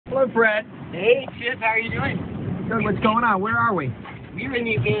Hello, Fred. Hey, Chip, how are you doing? Good. What's going on? Where are we? We're in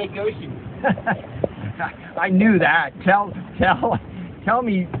the Atlantic Ocean. I knew that. Tell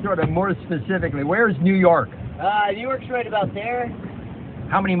me sort of more specifically. Where's New York? New York's right about there.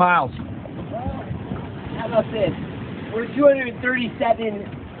 How many miles? How about this? We're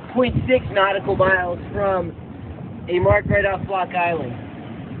 237.6 nautical miles from a mark right off Block Island.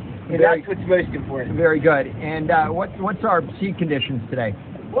 And that's what's most important. Very good. And what's our sea conditions today?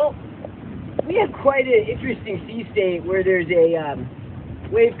 Well, we have quite an interesting sea state where there's a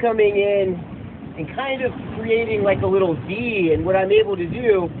wave coming in and kind of creating like a little V, and what I'm able to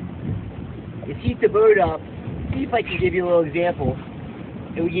do is heat the boat up. See if I can give you a little example.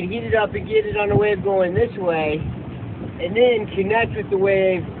 And we can heat it up and get it on a wave going this way, and then connect with the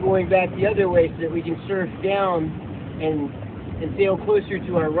wave going back the other way so that we can surf down and sail closer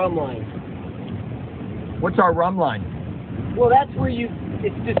to our rum line. What's our rum line? Well, that's where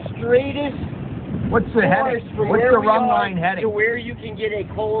it's the straightest What's the heading? from What's where the we rum are line heading? to where you can get a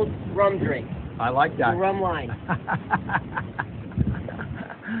cold rum drink. I like that. The rum line.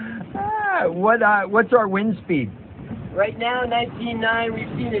 What's our wind speed? Right now, 19.9, we've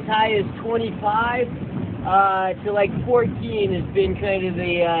seen as high as 25 to like 14 has been kind of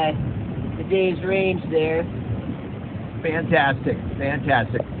the day's range there. Fantastic.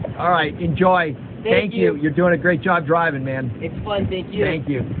 Fantastic. All right, enjoy. Thank you. You're doing a great job driving, man. It's fun, thank you. Thank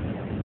you.